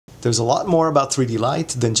There's a lot more about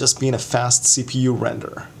 3Delight than just being a fast CPU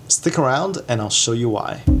renderer. Stick around and I'll show you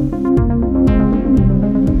why.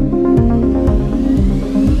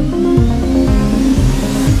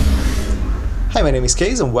 Hi, my name is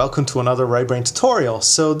Kaze and welcome to another Right Brain tutorial.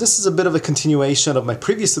 So this is a bit of a continuation of my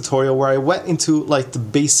previous tutorial where I went into like the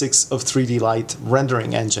basics of 3Delight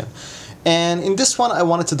rendering engine. And in this one I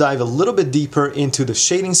wanted to dive a little bit deeper into the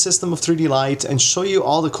shading system of 3Delight and show you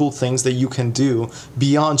all the cool things that you can do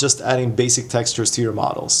beyond just adding basic textures to your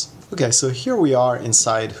models. Okay, so here we are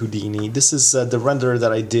inside Houdini. This is the render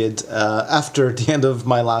that I did after the end of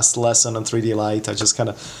my last lesson on 3Delight. I just kind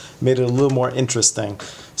of made it a little more interesting.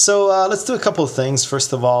 So let's do a couple of things.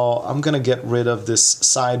 First of all, I'm going to get rid of this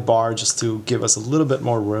sidebar just to give us a little bit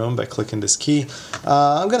more room by clicking this key.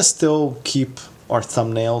 I'm going to still keep our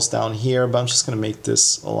thumbnails down here, but I'm just going to make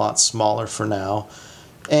this a lot smaller for now.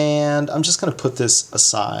 And I'm just going to put this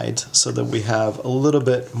aside so that we have a little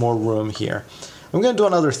bit more room here. I'm going to do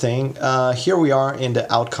another thing. Here we are in the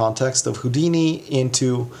out context of Houdini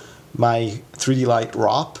into my 3Delight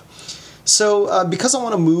ROP. So because I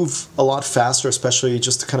want to move a lot faster, especially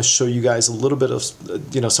just to kind of show you guys a little bit of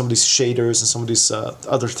some of these shaders and some of these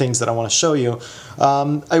other things that I want to show you,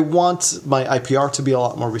 I want my IPR to be a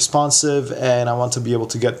lot more responsive and I want to be able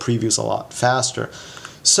to get previews a lot faster.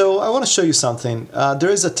 So I want to show you something.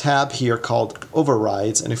 There is a tab here called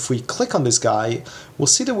Overrides, and if we click on this guy, we'll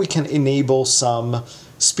see that we can enable some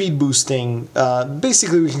speed boosting.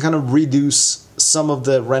 Basically, we can kind of reduce some of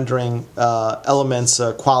the rendering elements,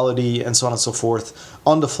 quality, and so on and so forth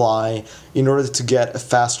on the fly in order to get a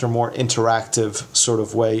faster, more interactive sort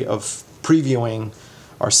of way of previewing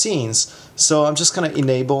our scenes. So I'm just going to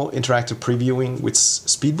enable interactive previewing with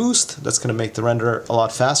speed boost. That's going to make the render a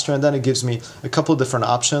lot faster, and then it gives me a couple of different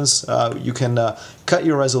options. You can cut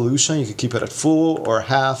your resolution. You can keep it at full or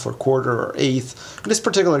half or quarter or eighth. In this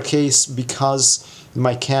particular case, because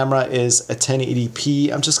my camera is a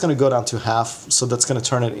 1080p, I'm just going to go down to half, so that's going to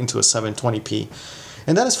turn it into a 720p.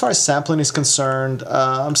 And then as far as sampling is concerned,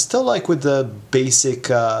 I'm still like with the basic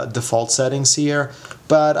default settings here,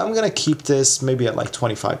 but I'm going to keep this maybe at like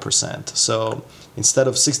 25%. So instead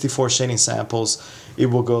of 64 shading samples, it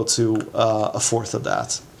will go to a fourth of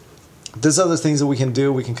that. There's other things that we can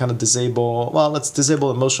do. We can kind of disable, well, let's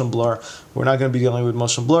disable the motion blur. We're not going to be dealing with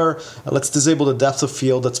motion blur. Let's disable the depth of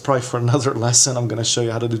field. That's probably for another lesson. I'm going to show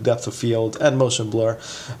you how to do depth of field and motion blur.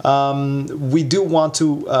 We do want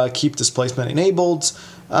to keep displacement enabled.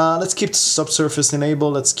 Let's keep subsurface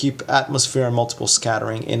enabled. Let's keep atmosphere and multiple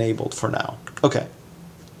scattering enabled for now. Okay.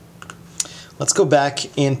 Let's go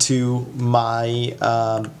back into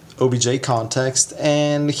my OBJ context,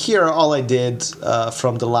 and here all I did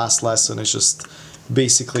from the last lesson is just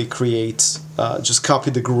basically create, just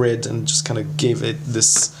copy the grid and just kind of gave it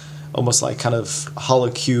this almost like kind of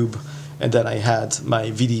hollow cube, and then I had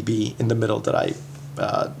my VDB in the middle that I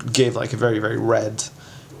gave like a very, very red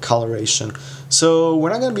coloration. So we're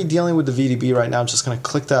not going to be dealing with the VDB right now. I'm just going to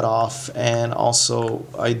click that off, and also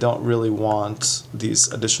I don't really want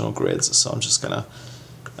these additional grids, so I'm just going to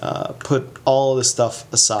put all this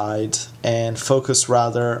stuff aside and focus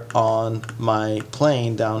rather on my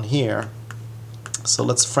plane down here. So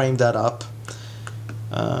let's frame that up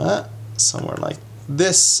somewhere like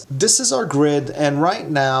this. This is our grid, and right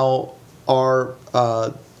now our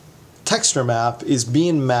texture map is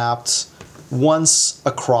being mapped once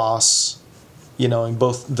across, in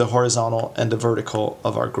both the horizontal and the vertical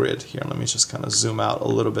of our grid. Here, let me just kind of zoom out a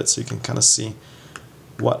little bit so you can kind of see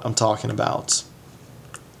what I'm talking about.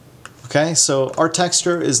 Okay, so our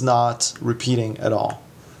texture is not repeating at all.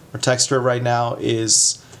 Our texture right now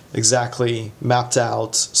is exactly mapped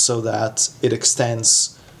out so that it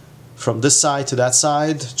extends from this side to that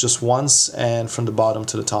side just once, and from the bottom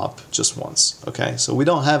to the top just once. Okay, so we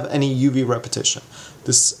don't have any UV repetition.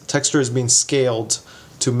 This texture is being scaled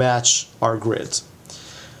to match our grid.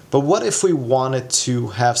 But what if we wanted to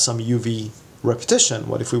have some UV repetition?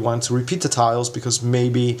 What if we want to repeat the tiles because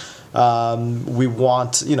maybe we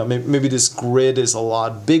want, maybe this grid is a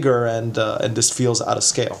lot bigger and this feels out of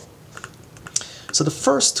scale? So the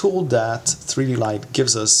first tool that 3Delight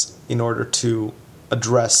gives us in order to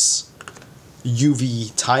address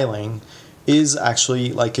UV tiling is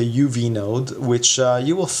actually like a UV node, which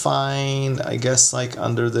you will find, I guess, like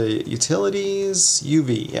under the utilities,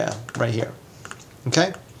 UV, yeah, right here.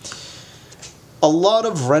 Okay. A lot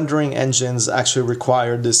of rendering engines actually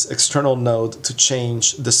require this external node to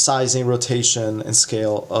change the sizing, rotation, and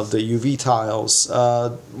scale of the UV tiles.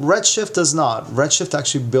 Redshift does not. Redshift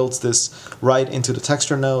actually builds this right into the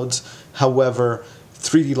texture node. However,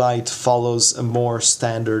 3Delight follows a more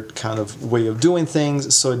standard kind of way of doing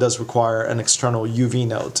things, so it does require an external UV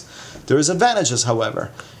node. There is advantages,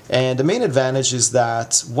 however, and the main advantage is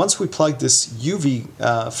that once we plug this UV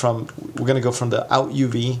we're going to go from the out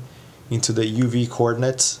UV into the UV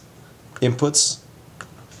coordinate inputs.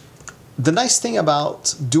 The nice thing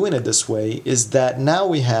about doing it this way is that now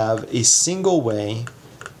we have a single way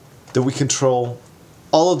that we control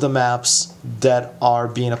all of the maps that are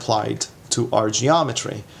being applied to our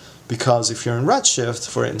geometry. Because if you're in Redshift,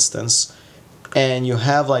 for instance, and you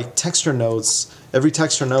have like texture nodes, every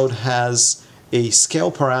texture node has a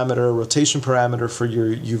scale parameter, rotation parameter for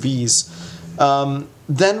your UVs,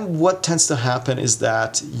 then what tends to happen is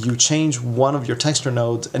that you change one of your texture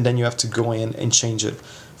nodes and then you have to go in and change it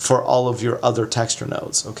for all of your other texture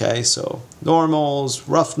nodes, okay? So normals,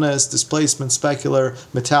 roughness, displacement, specular,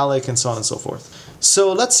 metallic, and so on and so forth.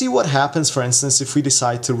 So let's see what happens, for instance, if we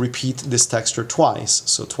decide to repeat this texture twice.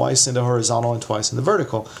 So twice in the horizontal and twice in the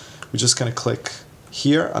vertical. We're just gonna click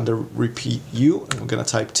here under repeat U, and we're gonna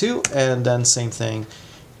type 2, and then same thing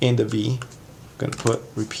in the V, I'm gonna put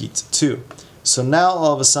repeat 2. So now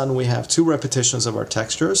all of a sudden we have 2 repetitions of our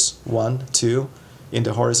textures, 1, 2, in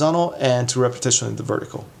the horizontal, and 2 repetitions in the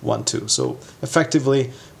vertical, 1, 2. So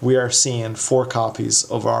effectively, we are seeing 4 copies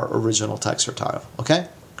of our original texture tile, okay?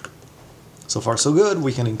 So far so good.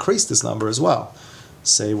 We can increase this number as well.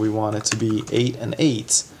 Say we want it to be 8 and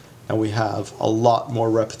 8, and we have a lot more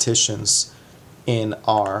repetitions in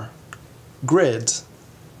our grid.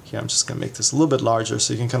 Here, I'm just gonna make this a little bit larger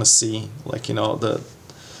so you can kind of see, like, you know, the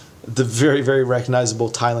very, very recognizable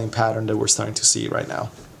tiling pattern that we're starting to see right now.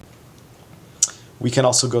 We can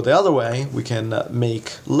also go the other way. We can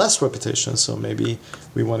make less repetitions, so maybe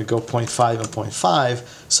we want to go 0.5 and 0.5.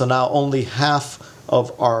 So now only half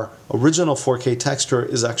of our original 4K texture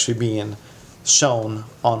is actually being shown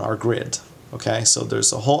on our grid. Okay, so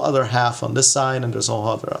there's a whole other half on this side and there's a whole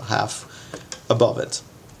other half above it.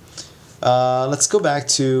 Let's go back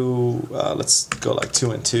to, let's go like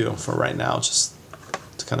 2 and 2 for right now, just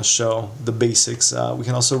to kind of show the basics. We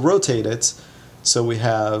can also rotate it. So we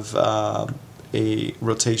have a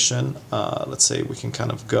rotation, let's say we can kind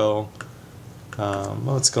of go, well,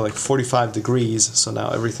 let's go like 45 degrees, so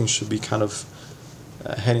now everything should be kind of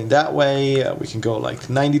heading that way. We can go like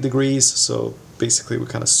 90 degrees, so basically we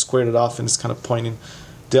kind of squared it off and it's kind of pointing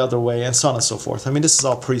the other way, and so on and so forth. I mean, this is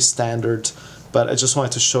all pretty standard, but I just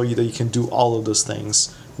wanted to show you that you can do all of those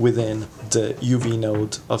things within the UV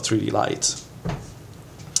node of 3Delight.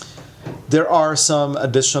 There are some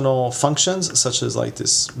additional functions, such as like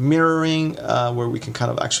this mirroring, where we can kind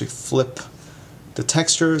of actually flip the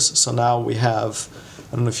textures. So now we have,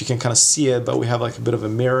 I don't know if you can kind of see it, but we have like a bit of a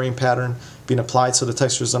mirroring pattern being applied. So the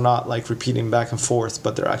textures are not like repeating back and forth,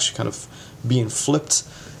 but they're actually kind of being flipped.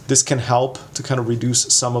 This can help to kind of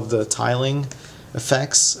reduce some of the tiling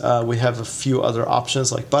effects. We have a few other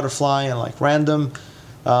options like butterfly and like random.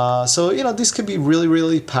 So, you know, this could be really,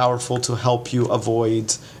 really powerful to help you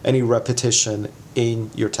avoid any repetition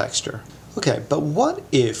in your texture. Okay, but what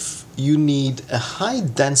if you need a high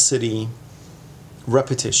density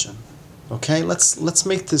repetition? Okay, let's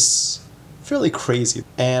make this fairly crazy.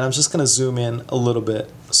 And I'm just gonna zoom in a little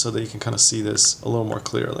bit so that you can kind of see this a little more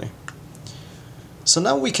clearly. So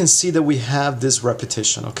now we can see that we have this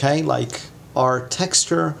repetition, okay? Like our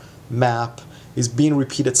texture map is being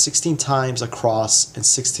repeated 16 times across and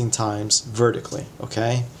 16 times vertically,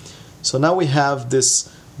 okay? So now we have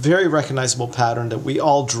this very recognizable pattern that we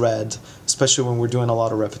all dread, especially when we're doing a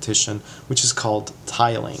lot of repetition, which is called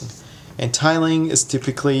tiling. And tiling is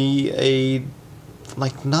typically a,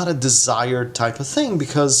 like, not a desired type of thing,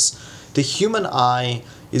 because the human eye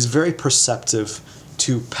is very perceptive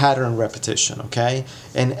to pattern repetition, okay?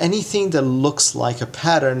 And anything that looks like a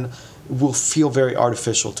pattern will feel very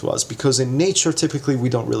artificial to us, because in nature typically we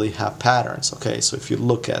don't really have patterns, okay? So if you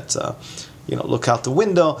look at you know, look out the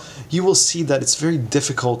window, you will see that it's very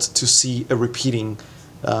difficult to see a repeating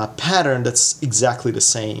pattern that's exactly the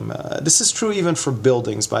same. This is true even for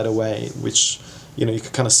buildings, by the way, which, you know, you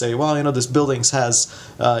could kind of say, well, you know, this building has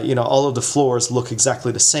you know, all of the floors look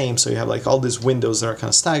exactly the same, so you have like all these windows that are kind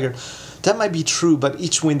of staggered. That might be true, but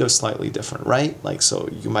each window is slightly different, right? Like, so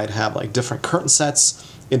you might have like different curtain sets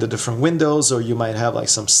in the different windows, or you might have like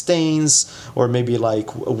some stains, or maybe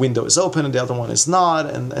like a window is open and the other one is not,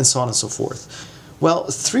 and so on and so forth. Well,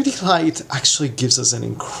 3Delight actually gives us an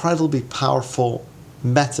incredibly powerful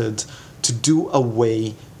method to do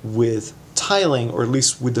away with tiling, or at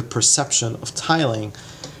least with the perception of tiling,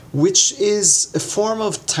 which is a form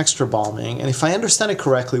of texture bombing. And if I understand it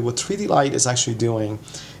correctly, what 3Delight is actually doing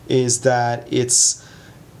is that it's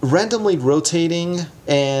randomly rotating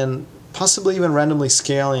and possibly even randomly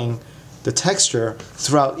scaling the texture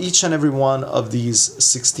throughout each and every one of these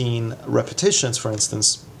 16 repetitions, for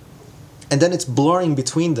instance. And then it's blurring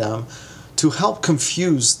between them to help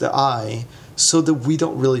confuse the eye so that we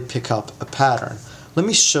don't really pick up a pattern. Let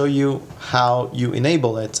me show you how you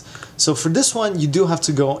enable it. So for this one, you do have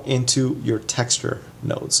to go into your texture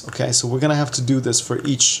nodes, okay? So we're gonna have to do this for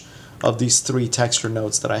each of these 3 texture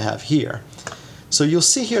nodes that I have here. So you'll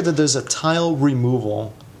see here that there's a tile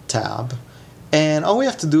removal tab, and all we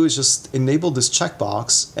have to do is just enable this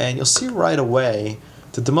checkbox, and you'll see right away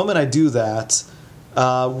that the moment I do that,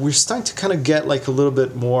 we're starting to kind of get like a little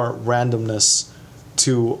bit more randomness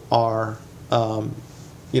to our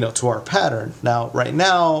to our pattern. Now, right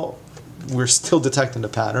now, we're still detecting the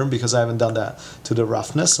pattern because I haven't done that to the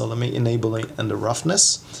roughness. So let me enable it in the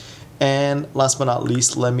roughness. And last but not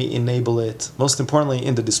least, let me enable it, most importantly,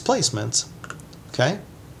 in the displacement. Okay?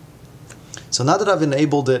 So now that I've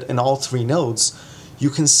enabled it in all 3 nodes, you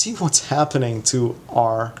can see what's happening to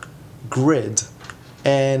our grid.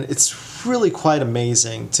 And it's really quite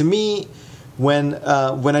amazing. To me, when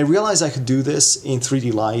I realized I could do this in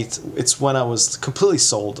 3Delight, it's when I was completely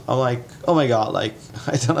sold. I'm like, oh my god, like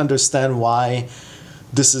I don't understand why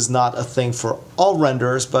this is not a thing for all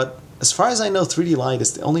renderers, but as far as I know, 3Delight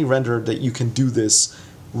is the only renderer that you can do this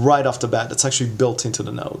right off the bat. That's actually built into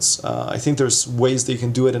the nodes. I think there's ways that you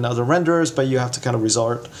can do it in other renderers, but you have to kind of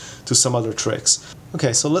resort to some other tricks.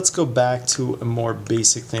 Okay, so let's go back to a more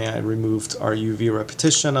basic thing. I removed our UV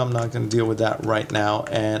repetition. I'm not going to deal with that right now.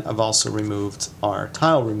 And I've also removed our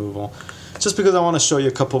tile removal, just because I want to show you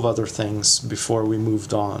a couple of other things before we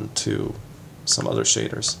moved on to some other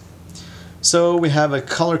shaders. So we have a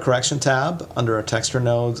color correction tab under our texture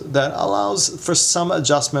node that allows for some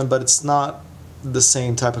adjustment, but it's not the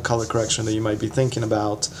same type of color correction that you might be thinking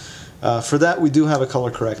about. For that, we do have a color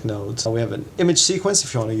correct node. We have an image sequence.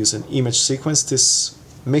 If you want to use an image sequence, this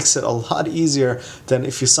makes it a lot easier than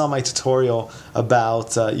if you saw my tutorial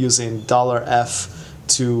about using $F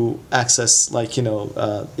to access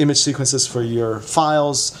image sequences for your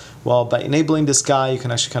files. Well, by enabling this guy, you can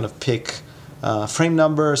actually kind of pick frame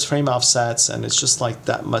numbers, frame offsets, and it's just like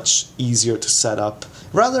that much easier to set up.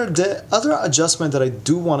 Rather, the other adjustment that I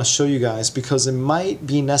do want to show you guys, because it might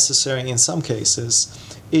be necessary in some cases,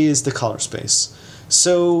 is the color space.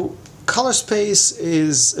 So color space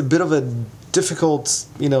is a bit of a difficult,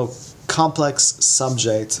 complex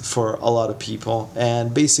subject for a lot of people,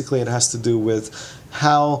 and basically it has to do with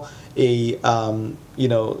how the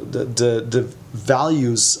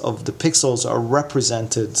values of the pixels are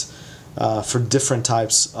represented for different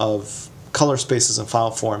types of color spaces and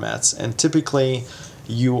file formats. And typically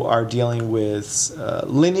you are dealing with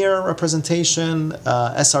linear representation,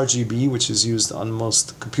 sRGB, which is used on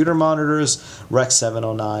most computer monitors. Rec.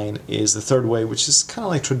 709 is the third way, which is kind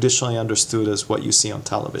of like traditionally understood as what you see on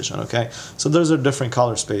television, okay? So those are different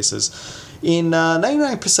color spaces. In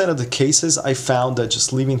 99% of the cases, I found that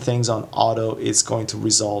just leaving things on auto is going to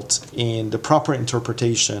result in the proper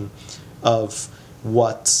interpretation of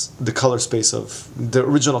what the color space of the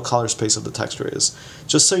original color space of the texture is.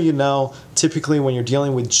 Just so you know, typically when you're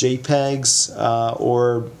dealing with JPEGs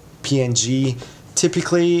or PNG,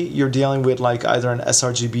 typically you're dealing with like either an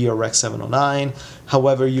sRGB or Rec. 709.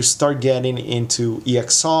 However, you start getting into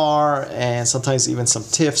EXR and sometimes even some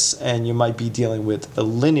TIFFs, and you might be dealing with a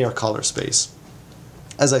linear color space.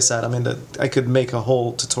 As I said, I could make a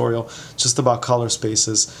whole tutorial just about color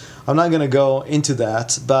spaces. I'm not going to go into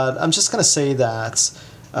that, but I'm just going to say that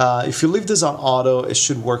if you leave this on auto, it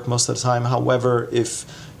should work most of the time. However, if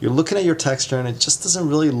you're looking at your texture and it just doesn't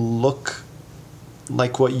really look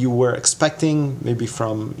like what you were expecting, maybe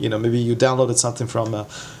from, maybe you downloaded something from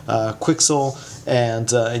Quixel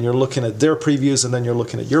and you're looking at their previews, and then you're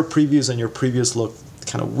looking at your previews, and your previews look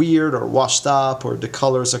kind of weird or washed up, or the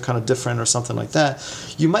colors are kind of different or something like that,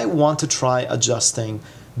 you might want to try adjusting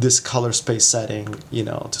this color space setting,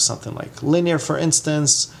 to something like linear, for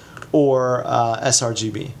instance, or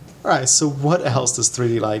sRGB. All right, so what else does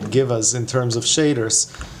 3Delight give us in terms of shaders?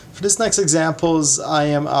 For this next examples, I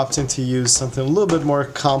am opting to use something a little bit more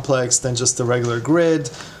complex than just the regular grid.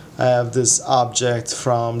 I have this object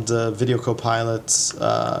from the Video Copilot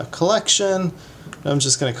collection. I'm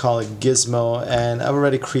just going to call it Gizmo, and I've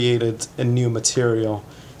already created a new material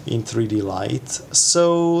in 3Delight.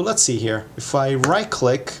 So let's see here. If I right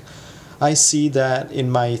click, I see that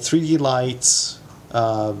in my 3Delight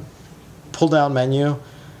pull down menu,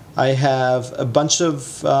 I have a bunch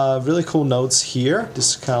of really cool nodes here.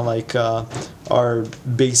 This is kind of like our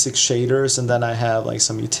basic shaders, and then I have like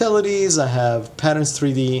some utilities. I have patterns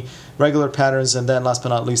 3D, regular patterns, and then last but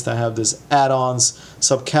not least I have this add-ons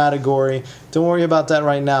subcategory. Don't worry about that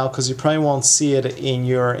right now because you probably won't see it in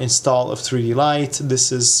your install of 3Delight.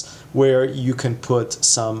 This is where you can put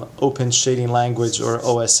some open shading language or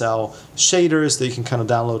OSL shaders that you can kind of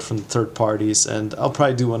download from third parties, and I'll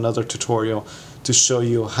probably do another tutorial to show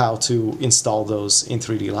you how to install those in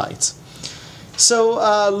 3Delight.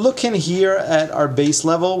 So looking here at our base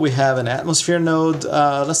level, we have an atmosphere node.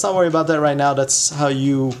 Let's not worry about that right now. That's how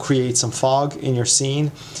you create some fog in your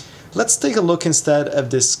scene. Let's take a look instead of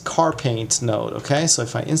this car paint node. Okay, so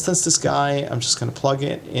if I instance this guy, I'm just going to plug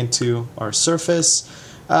it into our surface.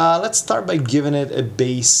 Let's start by giving it a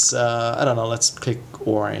base, I don't know, let's pick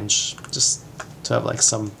orange, just to have like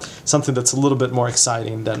something that's a little bit more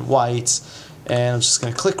exciting than white. And I'm just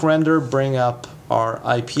going to click render, bring up our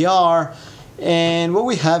IPR, and what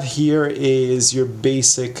we have here is your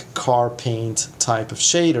basic car paint type of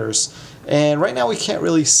shaders. And right now we can't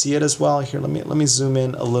really see it as well. Here, let me zoom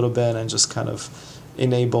in a little bit and just kind of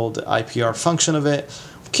enable the IPR function of it.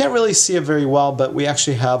 We can't really see it very well, but we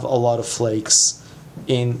actually have a lot of flakes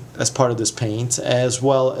in as part of this paint, as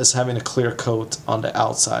well as having a clear coat on the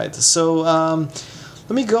outside. So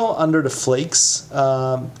let me go under the flakes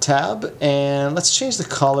tab, and let's change the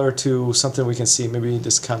color to something we can see, maybe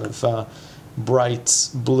this kind of bright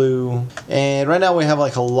blue. And right now we have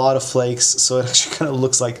like a lot of flakes, so it actually kind of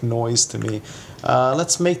looks like noise to me.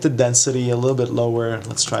 Let's make the density a little bit lower.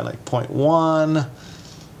 Let's try like 0.1.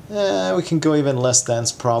 We can go even less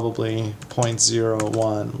dense, probably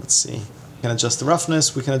 0.01. Let's see. We can adjust the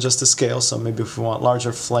roughness, we can adjust the scale, so maybe if we want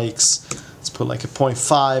larger flakes, let's put like a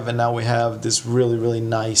 0.5, and now we have this really, really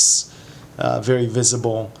nice, very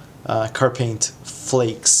visible car paint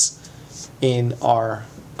flakes in our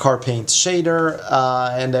car paint shader.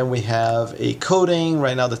 And then we have a coating.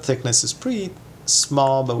 Right now the thickness is pretty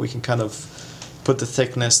small, but we can kind of put the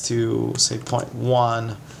thickness to say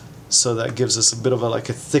 0.1, so that gives us a bit of like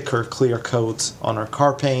a thicker clear coat on our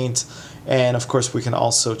car paint. And of course we can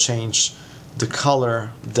also change the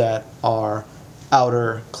color that our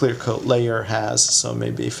outer clear coat layer has. So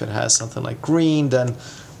maybe if it has something like green, then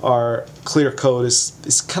our clear coat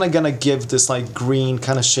is kind of gonna give this like green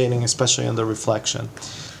kind of shading, especially on the reflection.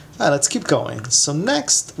 Let's keep going. So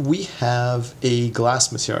next we have a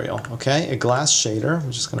glass material, okay? A glass shader.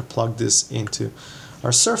 I'm just gonna plug this into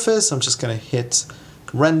our surface. I'm just gonna hit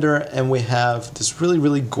render, and we have this really,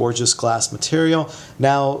 really gorgeous glass material.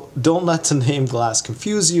 Now, don't let the name glass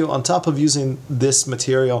confuse you. On top of using this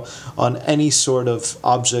material on any sort of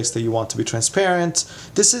objects that you want to be transparent,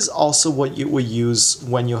 this is also what you would use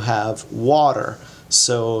when you have water.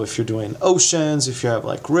 So if you're doing oceans, if you have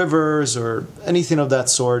like rivers or anything of that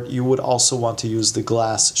sort, you would also want to use the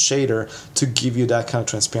glass shader to give you that kind of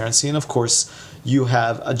transparency. And of course, you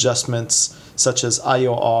have adjustments such as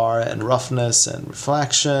IOR and roughness and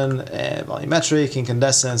reflection and volumetric,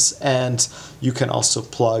 incandescence, and you can also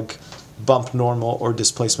plug bump normal or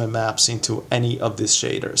displacement maps into any of these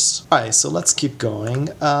shaders. Alright, so let's keep going.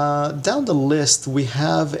 Down the list we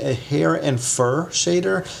have a hair and fur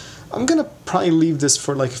shader. I'm gonna probably leave this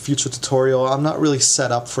for like a future tutorial. I'm not really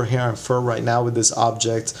set up for hair and fur right now with this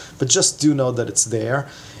object, but just do know that it's there.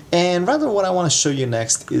 And rather what I want to show you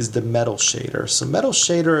next is the metal shader. So metal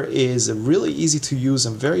shader is a really easy to use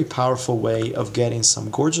and very powerful way of getting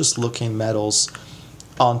some gorgeous looking metals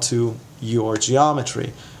onto your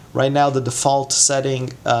geometry. Right now the default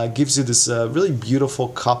setting gives you this really beautiful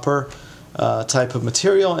copper type of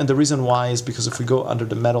material, and the reason why is because if we go under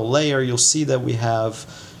the metal layer, you'll see that we have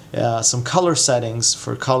some color settings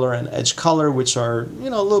for color and edge color, which are, you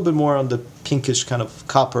know, a little bit more on the pinkish kind of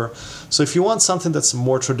copper. So if you want something that's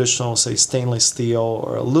more traditional, say stainless steel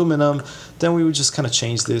or aluminum, then we would just kind of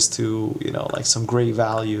change this to, you know, like some gray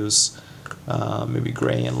values, maybe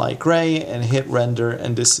gray and light gray, and hit render,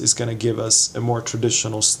 and this is going to give us a more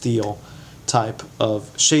traditional steel type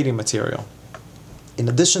of shading material. In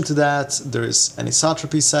addition to that, there's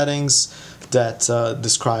anisotropy settings that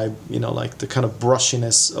describe, you know, like the kind of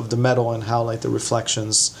brushiness of the metal and how like the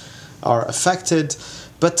reflections are affected.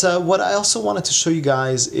 But what I also wanted to show you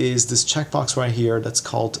guys is this checkbox right here that's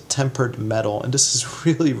called tempered metal, and this is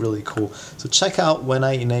really, really cool. So check out when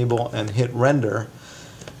I enable and hit render,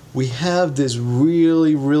 we have this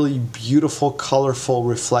really, really beautiful, colorful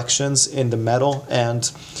reflections in the metal,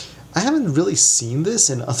 and I haven't really seen this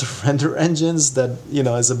in other render engines that, you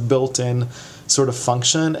know, as a built-in sort of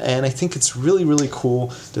function, and I think it's really, really cool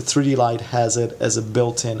that 3Delight has it as a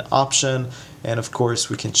built-in option. And of course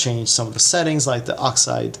we can change some of the settings like the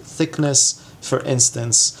oxide thickness, for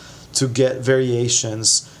instance, to get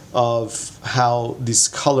variations of how these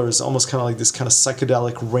colors, almost kind of like this kind of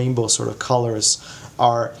psychedelic rainbow sort of colors,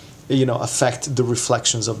 are, you know, affect the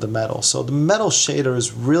reflections of the metal. So the metal shader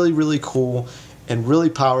is really, really cool and really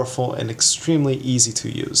powerful and extremely easy to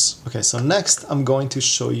use. Okay, so next I'm going to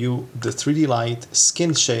show you the 3Delight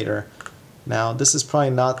skin shader. Now this is probably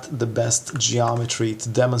not the best geometry to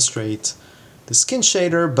demonstrate the skin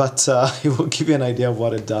shader, but it will give you an idea of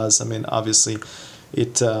what it does. I mean, obviously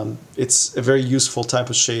it's a very useful type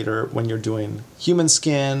of shader when you're doing human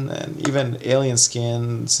skin and even alien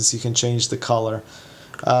skin, since you can change the color.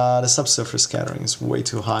 The subsurface scattering is way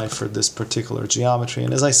too high for this particular geometry,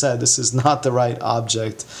 and as I said, this is not the right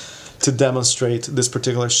object to demonstrate this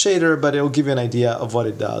particular shader, but it will give you an idea of what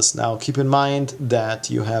it does. Now keep in mind that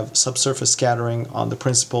you have subsurface scattering on the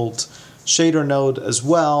principled shader node as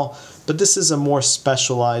well, but this is a more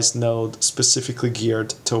specialized node specifically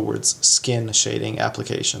geared towards skin shading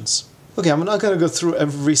applications. Okay, I'm not going to go through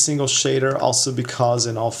every single shader, also because,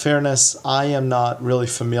 in all fairness, I am not really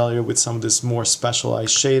familiar with some of these more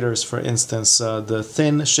specialized shaders. For instance, the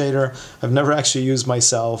thin shader, I've never actually used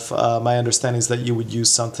myself. My understanding is that you would use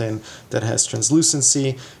something that has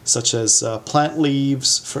translucency, such as plant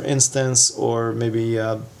leaves, for instance, or maybe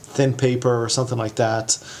thin paper or something like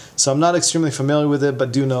that. So I'm not extremely familiar with it,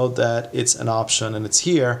 but do know that it's an option and it's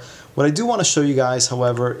here. What I do want to show you guys,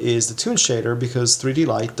 however, is the toon shader, because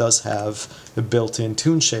 3Delight does have a built-in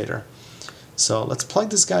toon shader. So let's plug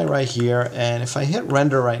this guy right here, and if I hit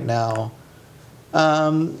render right now,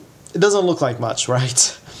 it doesn't look like much, right?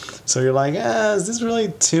 So you're like, is this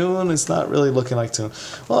really toon? It's not really looking like toon.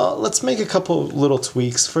 Well, let's make a couple little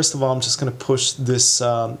tweaks. First of all, I'm just going to push this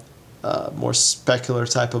more specular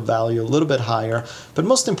type of value a little bit higher, but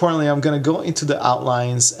most importantly, I'm going to go into the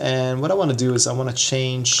outlines, and what I want to do is I want to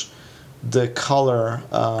change the color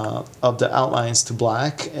of the outlines to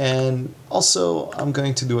black, and also I'm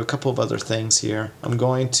going to do a couple of other things here. I'm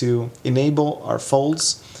going to enable our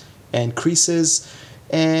folds and creases,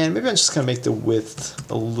 and maybe I'm just going to make the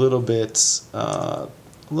width a little bit smaller,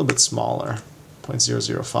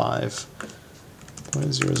 0.005.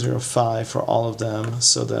 0.005 for all of them,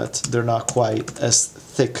 so that they're not quite as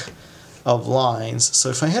thick of lines. So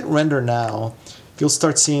if I hit render now, you'll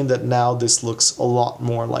start seeing that now this looks a lot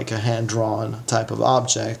more like a hand-drawn type of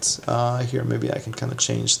object. Here maybe I can kind of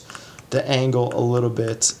change the angle a little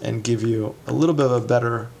bit and give you a little bit of a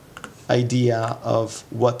better idea of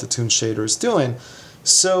what the toon shader is doing.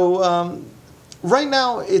 So right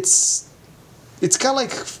now it's got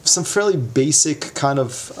like some fairly basic kind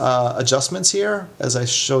of adjustments here. As I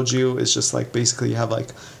showed you, it's just like basically you have like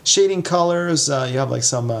shading colors, you have like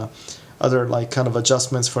some other like kind of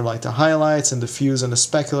adjustments for like the highlights and diffuse and the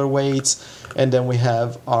specular weights, and then we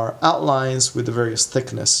have our outlines with the various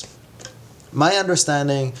thickness. My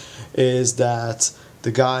understanding is that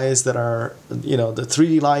the guys that are, you know, the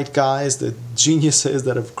 3Delight guys, the geniuses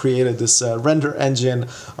that have created this render engine,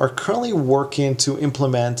 are currently working to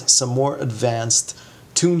implement some more advanced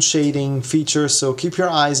toon shading features. So keep your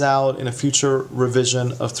eyes out in a future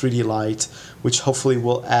revision of 3Delight, which hopefully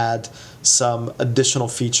will add some additional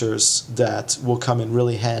features that will come in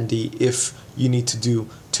really handy if you need to do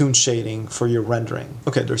toon shading for your rendering.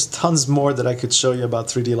 Okay, there's tons more that I could show you about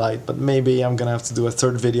 3Delight, but maybe I'm gonna have to do a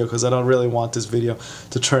third video because I don't really want this video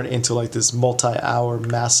to turn into like this multi-hour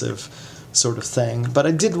massive sort of thing. But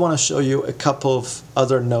I did want to show you a couple of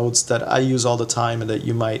other nodes that I use all the time and that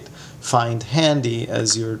you might find handy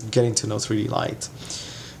as you're getting to know 3Delight.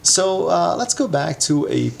 So let's go back to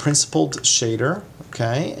a principled shader,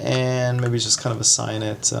 okay, and maybe just kind of assign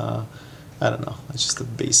it, I don't know, it's just a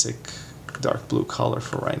basic dark blue color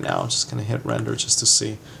for right now. I'm just going to hit render just to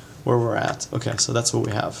see where we're at. Okay, so that's what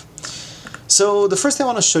we have. So the first thing I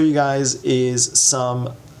want to show you guys is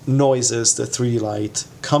some noises that 3Delight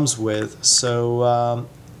comes with. So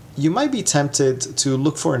you might be tempted to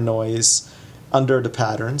look for a noise under the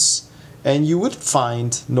patterns, and you would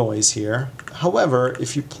find noise here. However,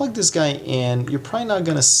 if you plug this guy in, you're probably not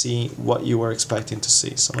going to see what you were expecting to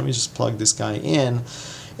see. So let me just plug this guy in.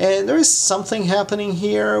 And there is something happening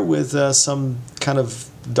here with some kind of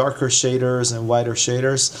darker shaders and wider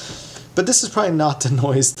shaders, but this is probably not the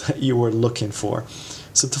noise that you were looking for.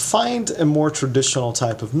 So to find a more traditional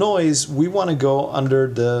type of noise, we want to go under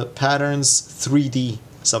the patterns 3D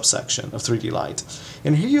subsection of 3Delight.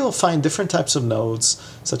 And here you'll find different types of nodes,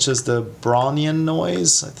 such as the Brownian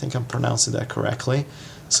noise, I think I'm pronouncing that correctly,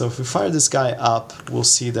 So if we fire this guy up, we'll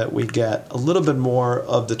see that we get a little bit more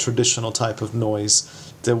of the traditional type of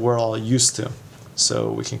noise that we're all used to.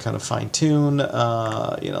 So we can kind of fine tune,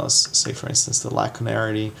 you know, say for instance the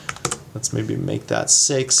lacunarity. Let's maybe make that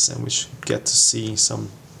 6, and we should get to see some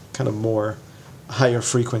kind of more higher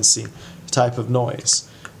frequency type of noise.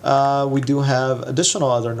 We do have additional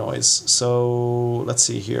other noise. So let's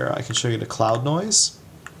see here. I can show you the cloud noise.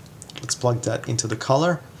 Let's plug that into the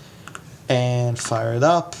color and fire it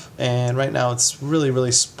up. And right now it's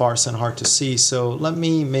really sparse and hard to see. So let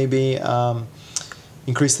me maybe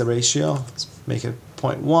increase the ratio. Let's make it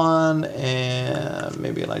 0.1, and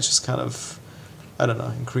maybe I just kind of, I don't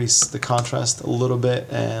know, increase the contrast a little bit,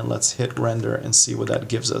 and let's hit render and see what that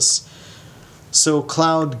gives us. So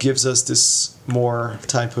cloud gives us this more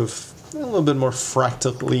type of, a little bit more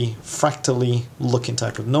fractally looking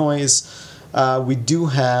type of noise. We do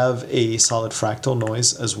have a solid fractal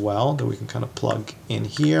noise as well that we can kind of plug in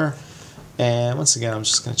here. And once again, I'm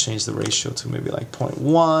just going to change the ratio to maybe like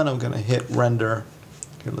 0.1. I'm going to hit render.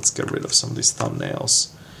 Here, let's get rid of some of these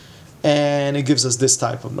thumbnails. And it gives us this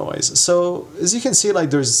type of noise. So as you can see,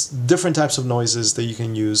 like there's different types of noises that you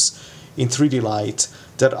can use in 3Delight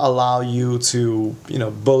that allow you to, you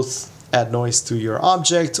know, both add noise to your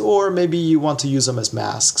object, or maybe you want to use them as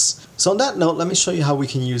masks. So on that note, let me show you how we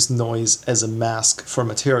can use noise as a mask for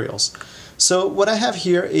materials. So what I have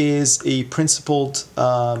here is a principled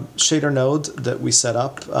shader node that we set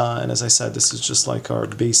up, and as I said, this is just like our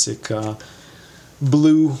basic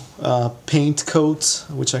blue paint coat,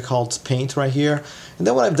 which I called paint right here. And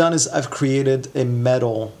then what I've done is I've created a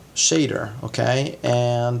metal shader, okay?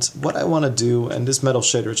 And what I want to do, and this metal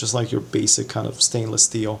shader is just like your basic kind of stainless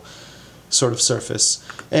steel sort of surface.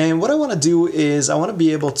 And what I want to do is I want to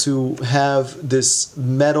be able to have this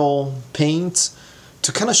metal paint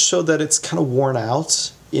to kind of show that it's kind of worn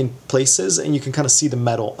out in places, and you can kind of see the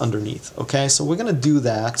metal underneath, okay? So we're going to do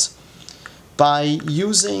that by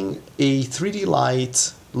using a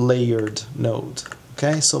 3Delight layered node.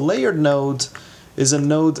 Okay, so layered node is a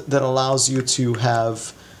node that allows you to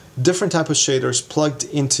have different type of shaders plugged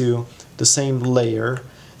into the same layer,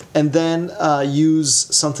 and then use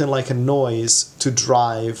something like a noise to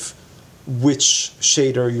drive which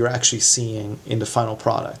shader you're actually seeing in the final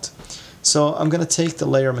product. So I'm going to take the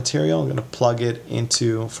layer material, I'm going to plug it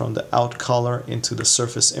into, from the out color into the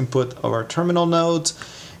surface input of our terminal node.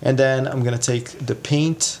 And then I'm going to take the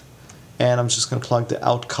paint, and I'm just going to plug the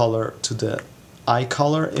out color to the eye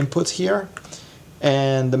color input here.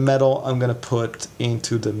 And the metal I'm going to put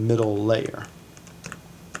into the middle layer.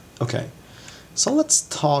 Okay, so let's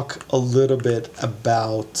talk a little bit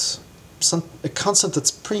about a concept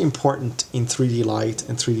that's pretty important in 3Delight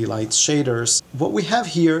and 3Delight shaders. What we have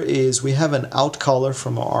here is we have an out color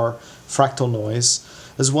from our fractal noise,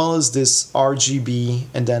 as well as this RGB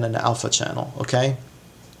and then an alpha channel, okay?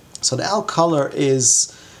 So the out color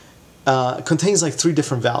is contains like 3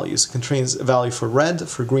 different values. It contains a value for red,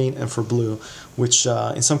 for green, and for blue, which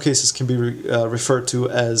in some cases can be referred to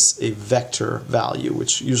as a vector value,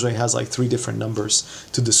 which usually has like 3 different numbers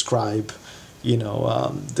to describe, you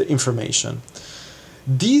know, the information.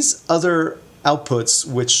 These other outputs,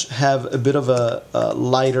 which have a bit of a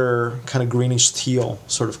lighter kind of greenish teal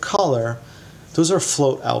sort of color, those are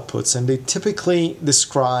float outputs, and they typically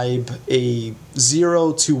describe a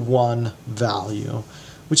 0 to 1 value,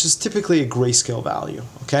 which is typically a grayscale value,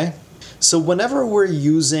 okay? So whenever we're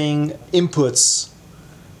using inputs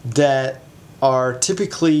that are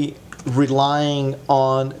typically relying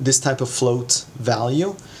on this type of float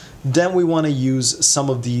value, then we want to use some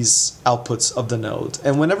of these outputs of the node.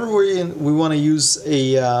 And whenever we want to use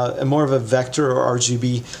a more of a vector or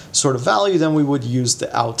RGB sort of value, then we would use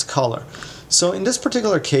the out color. So in this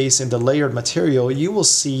particular case, in the layered material, you will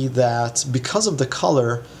see that because of the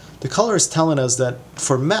color is telling us that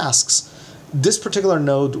for masks, this particular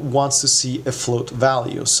node wants to see a float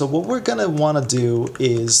value. So what we're going to want to do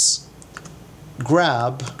is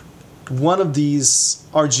grab one of these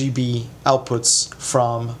RGB outputs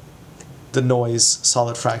from the noise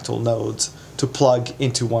solid fractal node to plug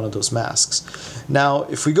into one of those masks. Now,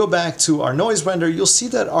 if we go back to our noise render, you'll see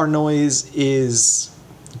that our noise is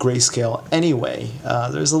grayscale anyway.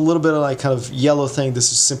 There's a little bit of like kind of yellow thing.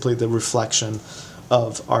 This is simply the reflection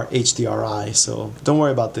of our HDRI, so don't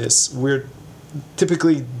worry about this. We're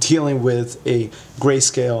typically dealing with a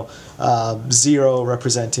grayscale, 0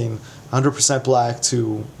 representing 100% black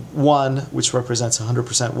to 1, which represents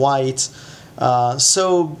 100% white.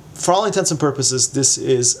 So for all intents and purposes, this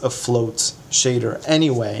is a float shader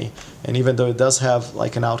anyway, and even though it does have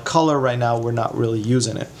like an out color, right now we're not really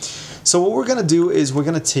using it. So what we're going to do is we're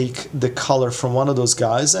going to take the color from one of those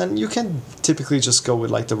guys, and you can typically just go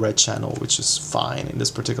with like the red channel, which is fine in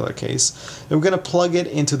this particular case. And we're going to plug it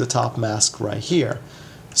into the top mask right here.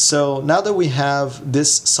 So now that we have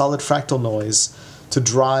this solid fractal noise to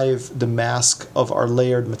drive the mask of our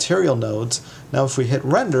layered material node, now if we hit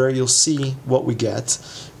render, you'll see what we get,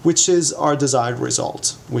 which is our desired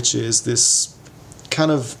result, which is this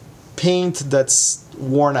kind of paint that's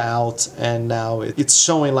worn out, and now it's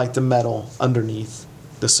showing like the metal underneath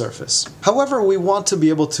the surface. However, we want to be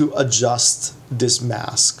able to adjust this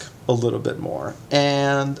mask a little bit more.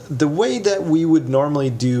 And the way that we would normally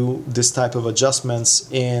do this type of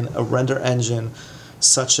adjustments in a render engine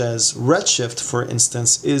such as Redshift, for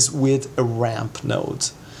instance, is with a ramp node.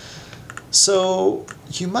 So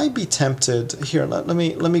you might be tempted here. Let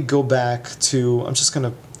me go back to, I'm just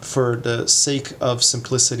gonna, for the sake of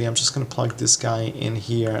simplicity, I'm just gonna plug this guy in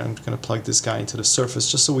here. I'm gonna plug this guy into the surface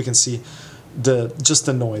just so we can see just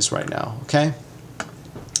the noise right now. Okay,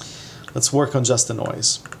 let's work on just the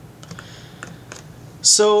noise.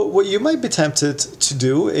 So what you might be tempted to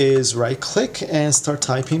do is right click and start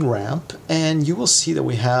typing ramp, and you will see that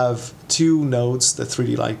we have two nodes that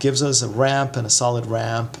 3Delight gives us, a ramp and a solid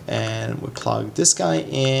ramp, and we plug this guy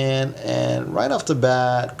in, and right off the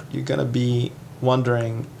bat you're gonna be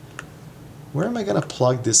wondering, where am I gonna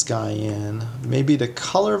plug this guy in? Maybe the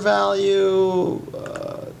color value,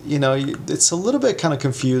 you know, it's a little bit kind of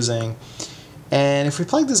confusing. And if we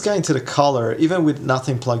plug this guy into the color, even with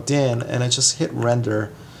nothing plugged in, and I just hit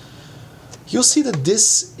render, you'll see that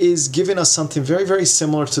this is giving us something very, very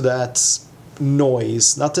similar to that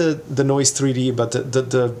noise, not the noise 3D, but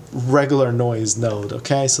the regular noise node,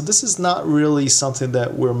 okay? So this is not really something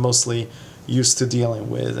that we're mostly used to dealing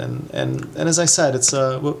with. And as I said, it's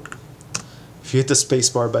if you hit the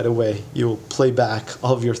spacebar, by the way, you'll play back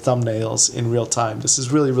all of your thumbnails in real time. This is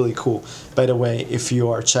really, really cool, by the way, if you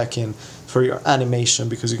are checking for your animation,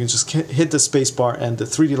 because you can just hit the spacebar and the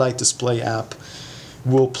 3Delight display app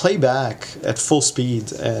will play back at full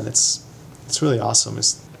speed, and it's really awesome.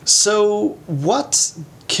 So what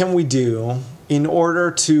can we do in order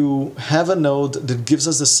to have a node that gives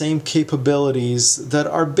us the same capabilities that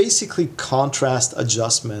are basically contrast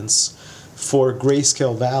adjustments for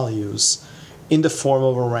grayscale values in the form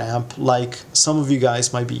of a ramp, like some of you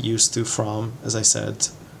guys might be used to from, as I said,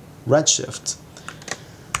 Redshift?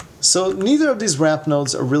 So neither of these ramp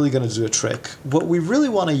nodes are really going to do a trick. What we really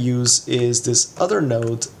want to use is this other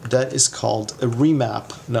node that is called a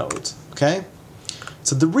remap node, okay?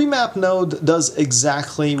 So the remap node does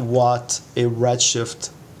exactly what a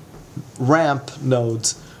Redshift ramp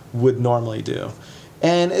node would normally do.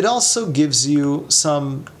 And it also gives you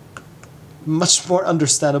some much more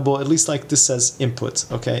understandable, at least like this says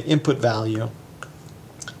input, okay? Input value.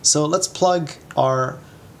 So let's plug our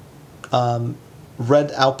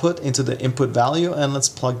red output into the input value, and let's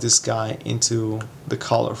plug this guy into the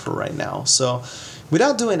color for right now. So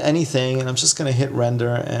without doing anything, and I'm just gonna hit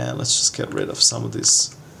render, and let's just get rid of some of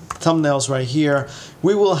these thumbnails right here,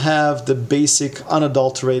 we will have the basic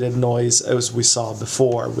unadulterated noise as we saw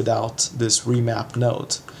before without this remap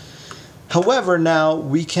node. However, now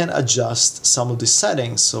we can adjust some of the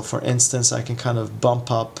settings. So for instance, I can kind of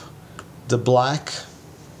bump up the black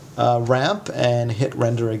ramp and hit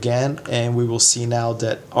render again, and we will see now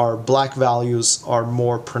that our black values are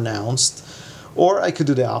more pronounced. Or I could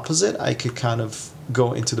do the opposite. I could kind of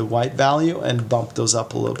go into the white value and bump those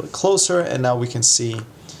up a little bit closer, and now we can see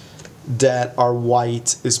that our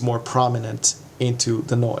white is more prominent into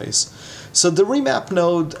the noise. So the remap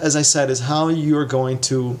node, as I said, is how you're going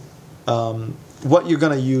to what you're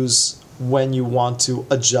going to use when you want to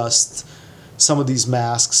adjust some of these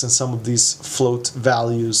masks and some of these float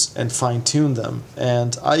values and fine-tune them.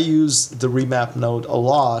 And I use the remap node a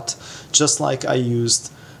lot, just like I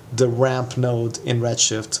used the ramp node in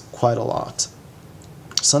Redshift quite a lot.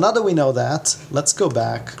 So now that we know that, let's go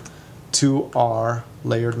back to our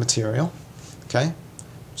layered material. Okay,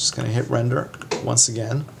 just gonna hit render once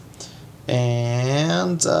again,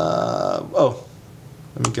 and oh,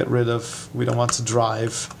 let me get rid of, we don't want to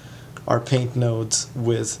drive our paint node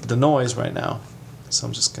with the noise right now. So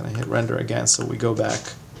I'm just gonna hit render again, so we go back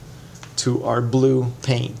to our blue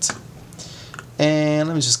paint. And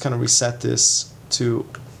let me just kind of reset this to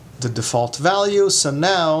the default value. So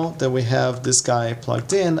now that we have this guy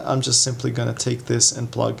plugged in, I'm just simply gonna take this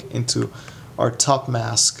and plug into our top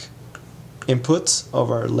mask input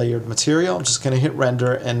of our layered material. I'm just gonna hit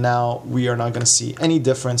render, and now we are not gonna see any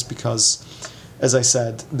difference because, as I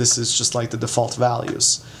said, this is just like the default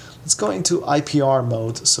values. let's go into IPR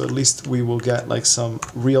mode, so at least we will get like some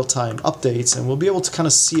real-time updates, and we'll be able to kind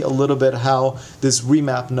of see a little bit how this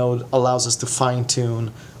remap node allows us to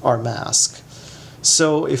fine-tune our mask.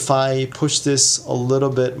 So if I push this a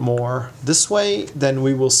little bit more this way, then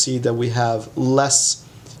we will see that we have less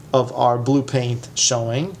of our blue paint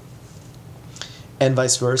showing, and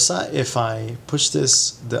vice versa. If I push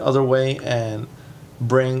this the other way and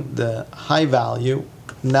bring the high value,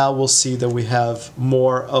 now we'll see that we have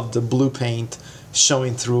more of the blue paint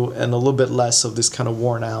showing through and a little bit less of this kind of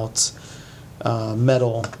worn out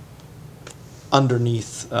metal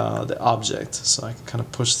underneath the object. So I can kind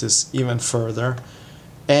of push this even further,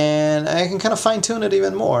 and I can kind of fine tune it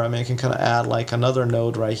even more. I mean, I can kind of add like another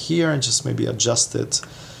node right here and just maybe adjust it.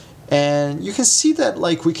 And you can see that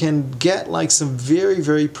like we can get like some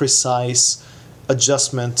very precise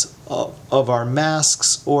adjustment of our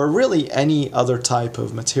masks, or really any other type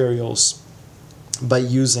of materials, by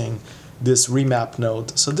using this remap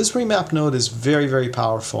node. So this remap node is very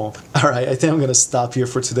powerful. Alright, I think I'm gonna stop here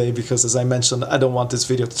for today, because as I mentioned, I don't want this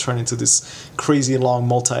video to turn into this crazy long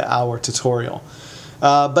multi-hour tutorial.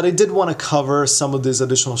 But I did want to cover some of these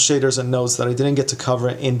additional shaders and nodes that I didn't get to cover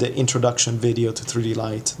in the introduction video to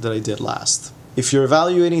 3Delight that I did last. If you're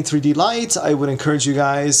evaluating 3Delight, I would encourage you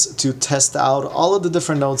guys to test out all of the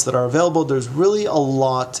different nodes that are available. There's really a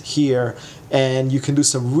lot here, and you can do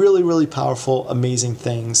some really powerful, amazing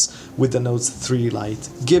things with the nodes that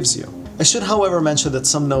 3Delight gives you. I should, however, mention that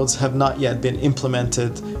some nodes have not yet been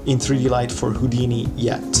implemented in 3Delight for Houdini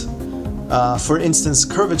yet. For instance,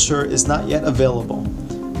 curvature is not yet available.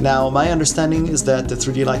 Now, my understanding is that the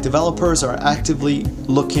 3Delight developers are actively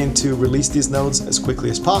looking to release these nodes as quickly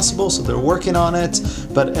as possible, so they're working on it,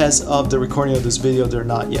 but as of the recording of this video, they're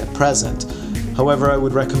not yet present. However, I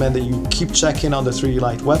would recommend that you keep checking on the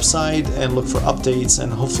 3Delight website and look for updates,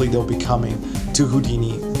 and hopefully they'll be coming to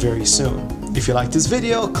Houdini very soon. If you liked this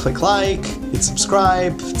video, click like, hit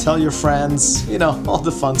subscribe, tell your friends, you know, all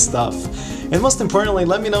the fun stuff. And most importantly,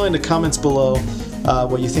 let me know in the comments below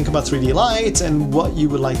what you think about 3Delight and what you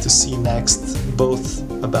would like to see next, both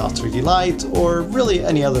about 3Delight or really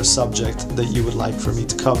any other subject that you would like for me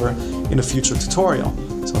to cover in a future tutorial.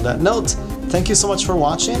 So on that note, thank you so much for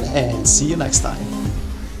watching, and see you next time.